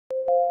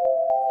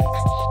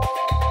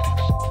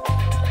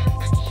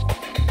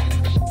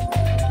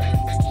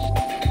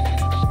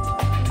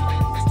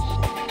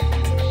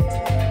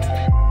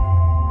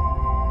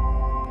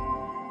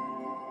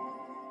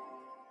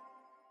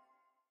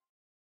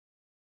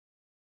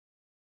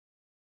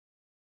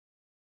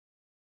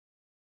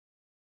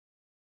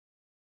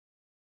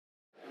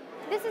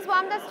This is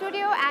Wamda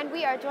Studio and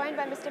we are joined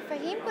by Mr.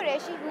 Faheem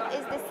Qureshi, who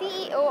is the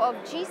CEO of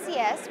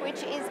GCS,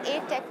 which is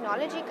a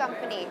technology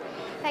company.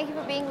 Thank you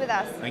for being with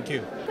us. Thank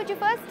you. Could you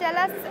first tell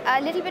us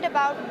a little bit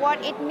about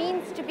what it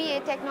means to be a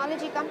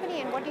technology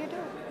company and what do you do?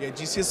 Yeah,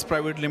 GCS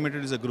Private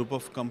Limited is a group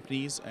of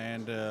companies,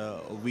 and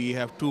we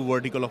have two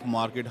vertical of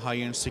market: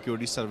 high-end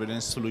security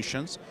surveillance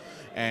solutions,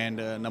 and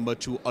number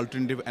two,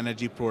 alternative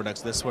energy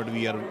products. That's what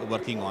we are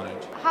working on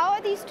it. How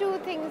are these two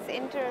things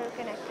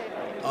interconnected?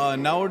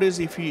 Nowadays,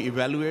 if you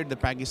evaluate the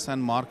Pakistan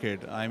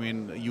market, I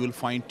mean, you will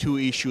find two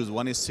issues.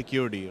 One is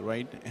security,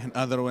 right? And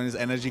other one is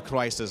energy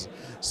crisis.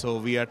 So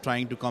we are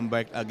trying to come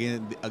back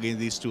against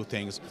these two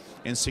things.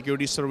 In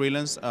security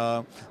surveillance,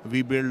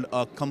 we build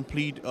a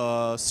complete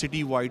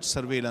city-wide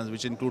surveillance,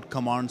 which include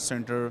command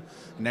center,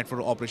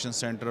 network operation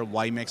center,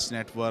 WiMAX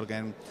network,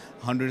 and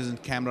hundreds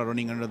of cameras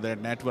running under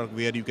that network,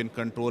 where you can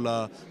control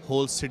a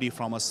whole city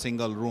from a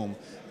single room,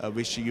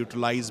 which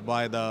utilized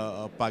by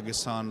the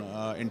Pakistan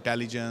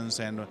intelligence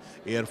and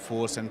Air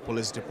Force and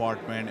police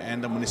department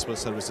and the municipal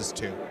services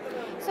too.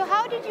 So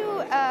how did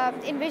you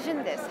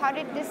envision this? How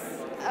did this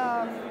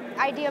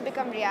idea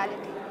become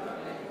reality?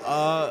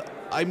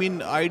 I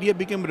mean, idea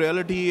became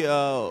reality.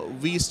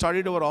 We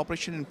started our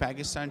operation in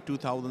Pakistan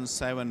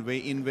 2007,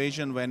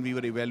 invasion, when we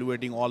were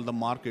evaluating all the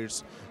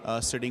markets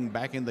sitting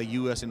back in the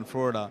US in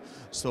Florida.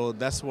 So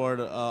that's what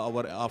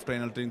after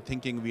analyzing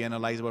thinking, we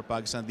analyzed about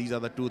Pakistan. These are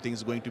the two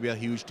things going to be a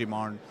huge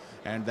demand,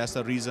 and that's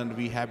the reason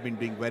we have been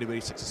doing very,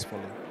 very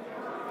successfully.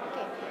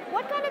 Okay.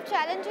 What kind of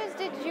challenges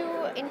did you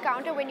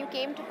encounter when you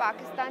came to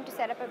Pakistan to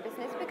set up a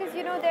business? Because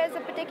you know there's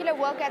a particular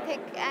work ethic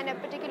and a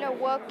particular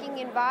working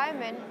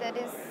environment that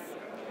is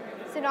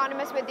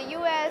synonymous with the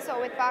US or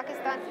with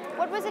Pakistan.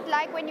 What was it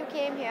like when you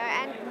came here,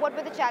 and what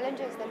were the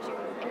challenges that you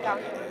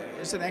encountered?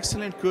 It's an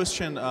excellent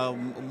question.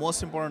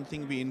 Most important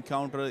thing we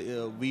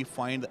encounter, we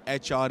find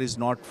HR is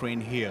not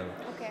trained here.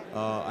 Okay.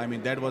 I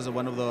mean, that was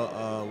one of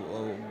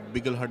the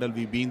bigger hurdle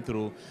we've been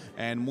through,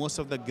 and most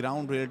of the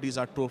ground realities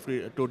are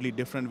totally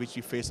different, which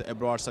we face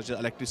abroad, such as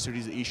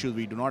electricity issues.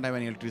 We do not have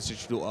any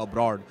electricity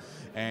abroad,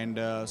 and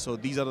so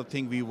these are the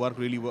things we work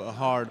really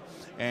hard,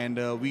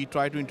 and we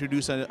try to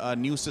introduce a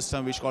new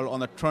system which called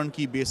on a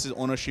turnkey basis,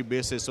 ownership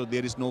basis, so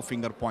there is no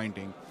finger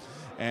pointing.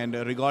 And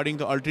regarding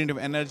the alternative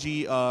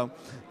energy,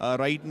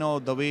 right now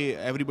the way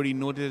everybody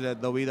noticed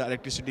that the way the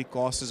electricity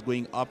cost is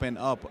going up and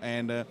up,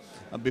 and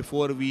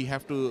before we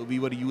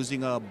were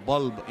using a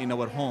bulb in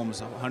our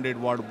homes,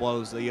 100-watt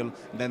bulbs.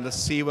 Then the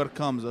saver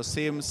comes, the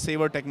same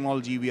saver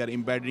technology we are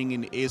embedding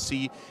in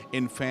AC,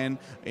 in fan,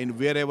 in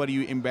wherever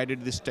you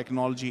embedded this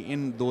technology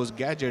in those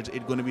gadgets,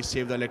 it's going to be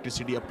save the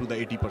electricity up to the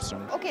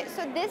 80%. Okay,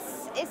 so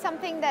this is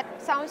something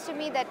that sounds to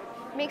me that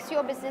makes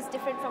your business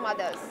different from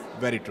others.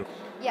 Very true.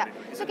 Yeah.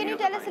 So can you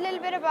tell us a little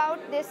bit about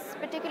this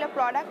particular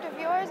product of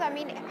yours? I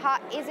mean,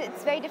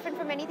 it's very different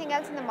from anything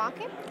else in the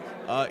market?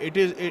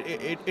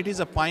 It is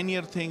a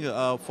pioneer thing.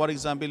 For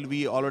example,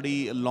 we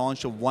already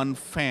launched one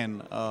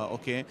fan.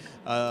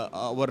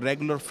 Our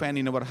regular fan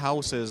in our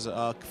houses.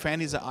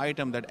 Fan is an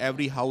item that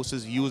every house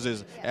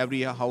uses.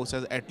 Every house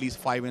has at least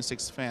 5 and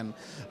 6 fan,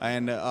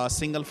 and a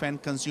single fan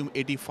consumes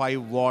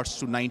 85 watts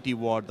to 90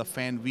 watts. The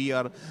fan we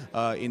are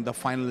in the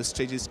final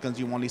stages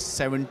consume only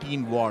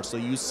 17 watts. So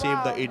you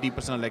save the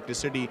 80%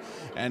 electricity,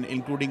 and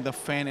including the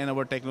fan and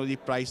our technology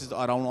prices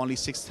around only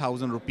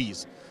 6,000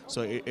 rupees.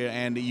 So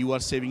and you are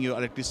saving your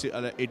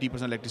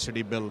 80%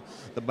 electricity bill.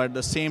 But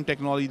the same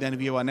technology, then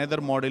we have another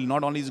model.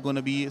 Not only is going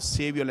to be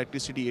save your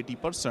electricity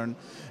 80%,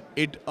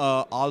 it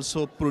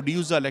also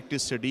produces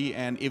electricity,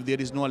 and if there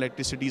is no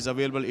electricity is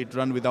available, it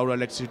run without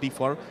electricity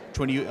for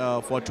 2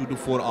 to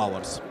 4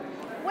 hours.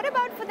 What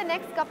about for the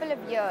next couple of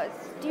years?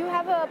 Do you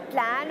have a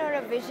plan or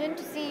a vision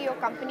to see your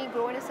company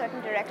grow in a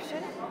certain direction?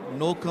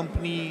 No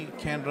company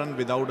can run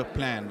without a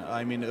plan.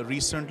 I mean,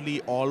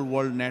 recently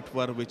AllWorld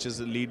Network, which is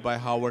led by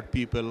Harvard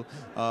people,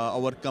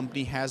 our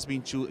company has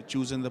been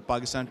chosen the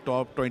Pakistan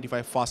top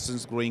 25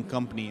 fastest growing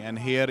company. And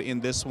here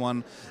in this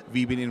one,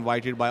 we've been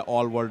invited by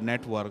AllWorld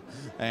Network,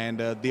 and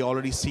they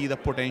already see the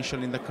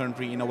potential in the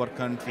country, in our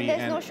country.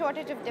 And there's no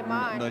shortage of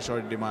demand. No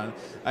shortage of demand.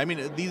 I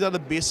mean, these are the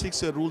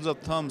basics, rules of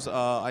thumbs.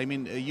 I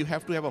mean, you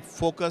have to have a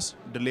focus,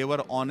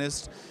 deliver,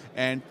 honest,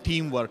 and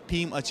teamwork.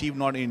 Team achieve,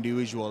 not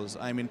individuals.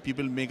 I mean,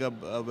 people make a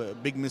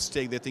big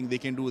mistake. They think they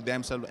can do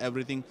themselves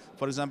everything.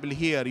 For example,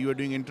 here you are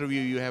doing interview,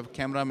 you have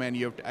cameraman,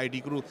 you have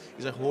IT crew.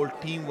 It's a whole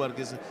teamwork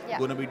is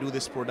going to be do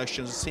this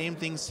production. Same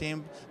thing,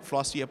 same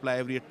philosophy apply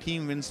every year.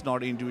 Team wins,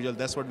 not individual.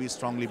 That's what we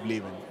strongly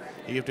believe in.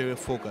 You have to have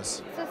a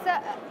focus. So, sir,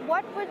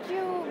 what would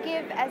you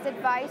give as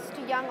advice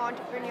to young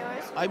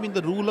entrepreneurs? I mean,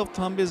 the rule of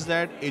thumb is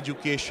that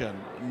education.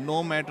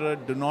 No matter,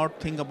 do not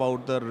think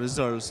about the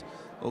results.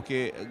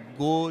 Okay,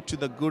 go to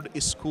the good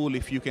school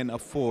if you can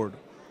afford,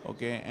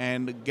 okay,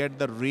 and get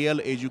the real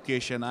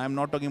education. I'm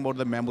not talking about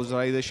the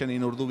memorization.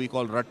 In Urdu we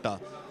call ratta.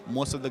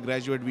 Most of the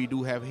graduate we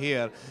do have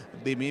here,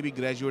 they may be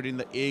graduate in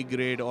the A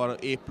grade or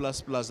A++,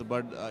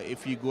 but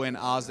if you go and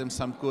ask them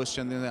some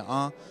question, they say,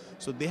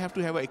 so they have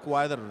to have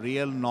acquire the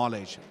real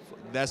knowledge.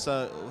 That's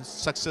a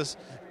success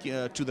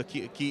to the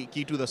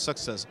key to the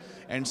success.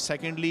 And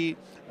secondly,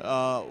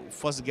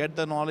 first get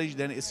the knowledge,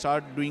 then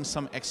start doing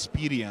some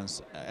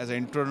experience as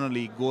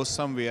internally, go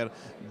somewhere,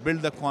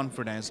 build the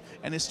confidence,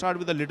 and start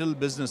with the little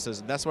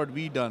businesses. That's what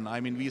we done. I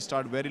mean, we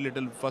start very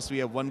little. First we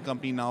have one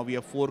company, now we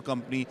have 4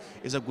 company.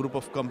 Is a group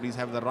of companies,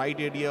 have the right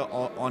idea,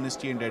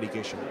 honesty and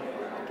dedication.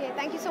 Okay,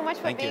 thank you so much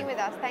for being with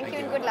us. Thank you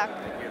and good luck.